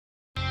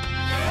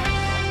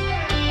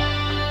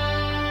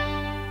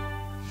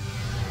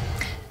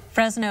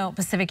Fresno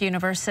Pacific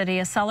University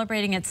is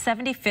celebrating its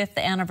 75th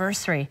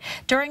anniversary.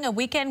 During a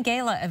weekend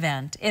gala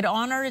event, it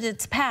honored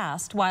its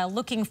past while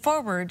looking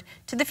forward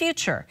to the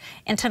future.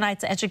 In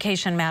tonight's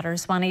Education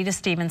Matters, Juanita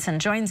Stevenson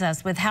joins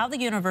us with how the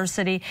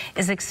university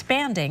is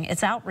expanding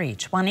its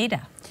outreach.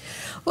 Juanita.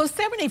 Well,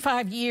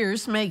 75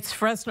 years makes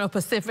Fresno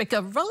Pacific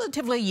a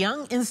relatively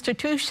young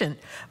institution,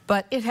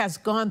 but it has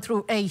gone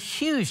through a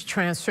huge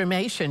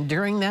transformation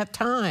during that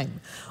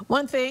time.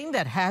 One thing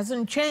that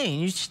hasn't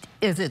changed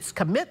is its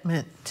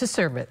commitment to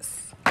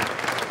service.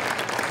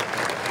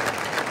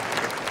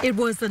 It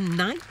was a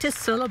night to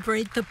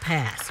celebrate the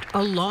past,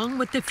 along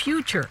with the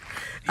future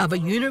of a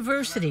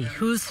university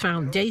whose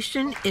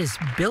foundation is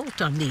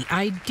built on the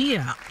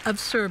idea of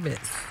service.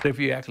 If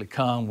you actually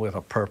come with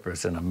a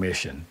purpose and a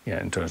mission,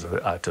 in terms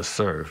of to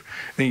serve,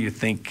 then you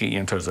think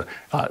in terms of,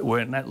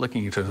 we're not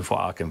looking in terms of for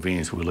our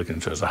convenience, we're looking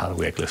in terms of how do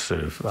we actually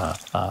serve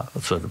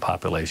the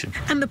population.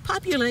 And the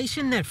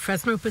population that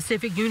Fresno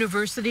Pacific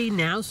University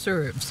now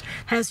serves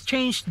has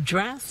changed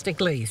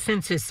drastically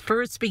since its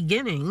first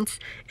beginnings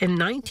in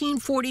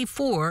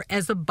 1944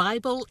 as a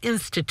Bible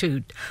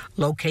Institute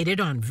located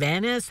on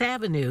Van Ness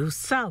Avenue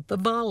south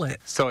of Olive.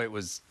 So it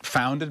was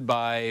founded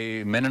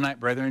by Mennonite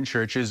Brethren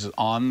churches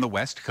on the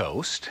West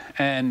Coast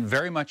and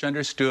very much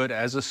understood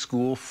as a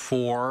school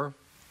for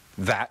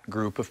that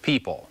group of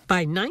people.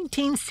 By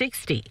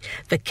 1960,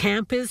 the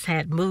campus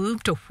had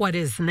moved to what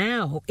is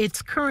now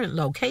its current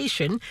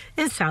location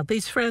in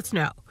Southeast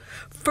Fresno.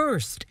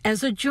 First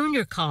as a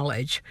junior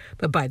college,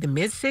 but by the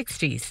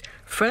mid-60s,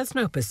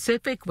 Fresno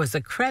Pacific was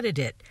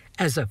accredited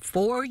as a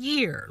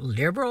 4-year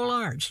liberal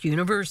arts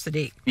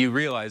university. You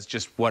realize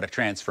just what a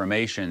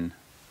transformation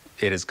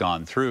it has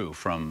gone through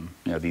from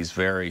these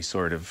very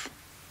sort of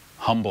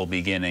humble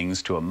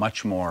beginnings to a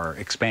much more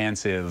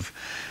expansive,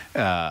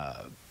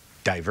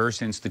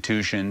 diverse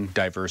institution,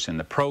 diverse in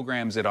the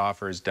programs it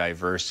offers,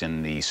 diverse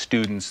in the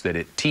students that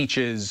it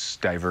teaches,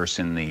 diverse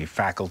in the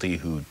faculty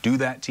who do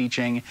that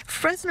teaching.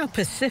 Fresno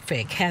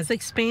Pacific has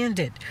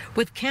expanded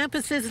with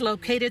campuses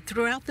located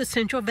throughout the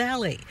Central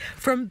Valley,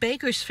 from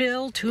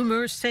Bakersfield to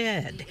Merced.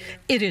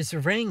 It is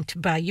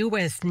ranked by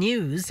U.S.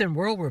 News and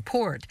World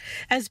Report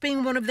as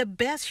being one of the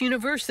best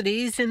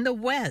universities in the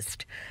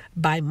West,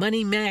 by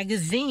Money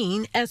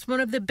Magazine as one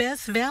of the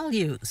best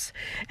values,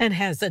 and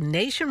has a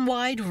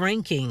nationwide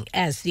ranking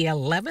as the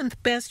 11th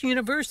best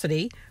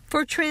university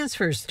for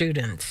transfer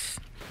students.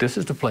 This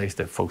is the place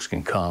that folks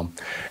can come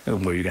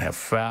and where you can have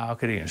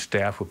faculty and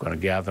staff who are going to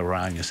gather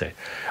around you and say,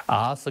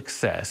 our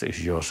success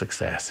is your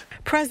success.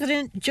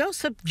 President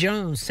Joseph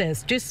Jones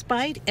says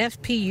despite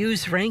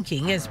FPU's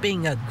ranking as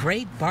being a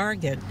great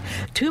bargain,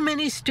 too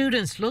many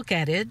students look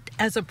at it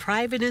as a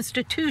private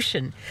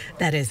institution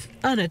that is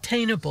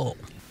unattainable.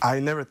 I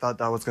never thought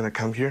that I was going to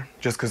come here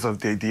just because of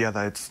the idea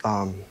that it's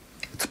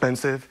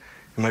expensive.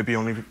 It might be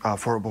only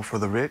affordable for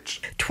the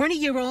rich.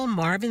 20-year-old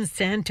Marvin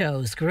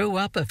Santos grew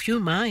up a few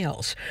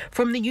miles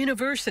from the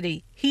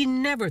university he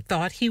never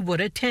thought he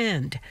would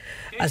attend.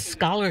 A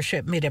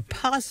scholarship made it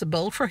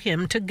possible for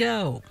him to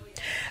go.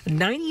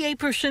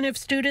 98% of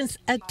students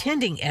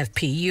attending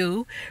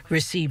FPU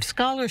receive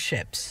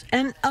scholarships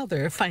and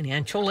other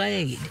financial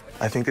aid.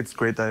 I think it's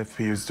great that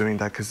FPU is doing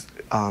that because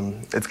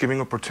it's giving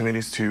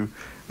opportunities to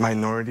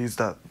minorities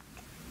that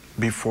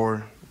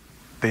before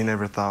they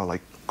never thought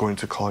like going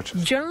to college.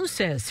 Jones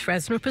says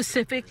Fresno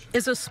Pacific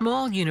is a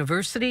small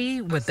university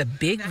with a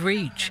big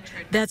reach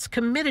that's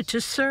committed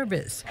to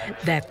service.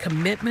 That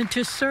commitment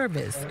to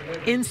service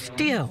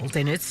instilled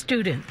in its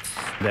students.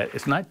 That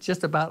it's not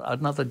just about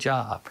another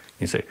job.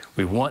 You say,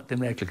 we want them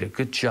to actually get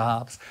good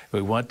jobs.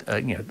 We want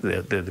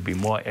there to be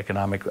more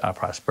economic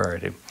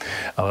prosperity.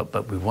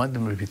 But we want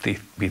them to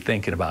be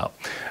thinking about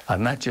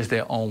not just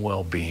their own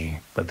well-being,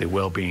 but the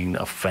well-being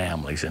of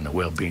families and the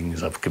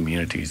well-being of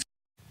communities.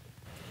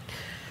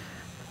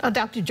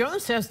 Dr.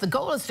 Jones says the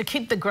goal is to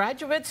keep the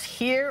graduates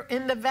here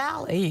in the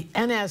Valley.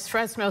 And as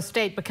Fresno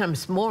State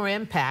becomes more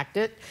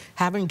impacted,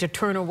 having to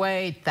turn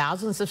away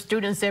thousands of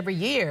students every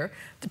year,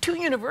 the two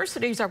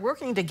universities are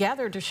working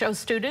together to show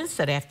students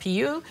that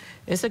FPU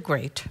is a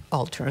great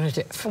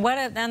alternative.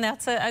 And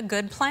that's a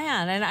good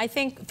plan. And I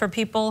think for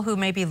people who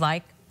maybe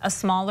like a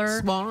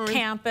smaller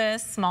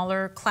campus,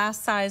 smaller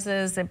class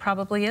sizes, it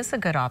probably is a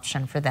good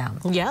option for them.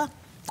 Yeah.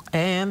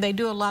 And they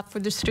do a lot for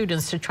the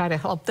students to try to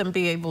help them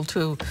be able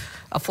to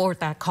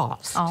afford that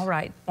cost. All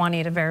right,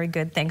 Juanita, very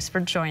good. Thanks for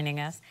joining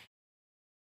us.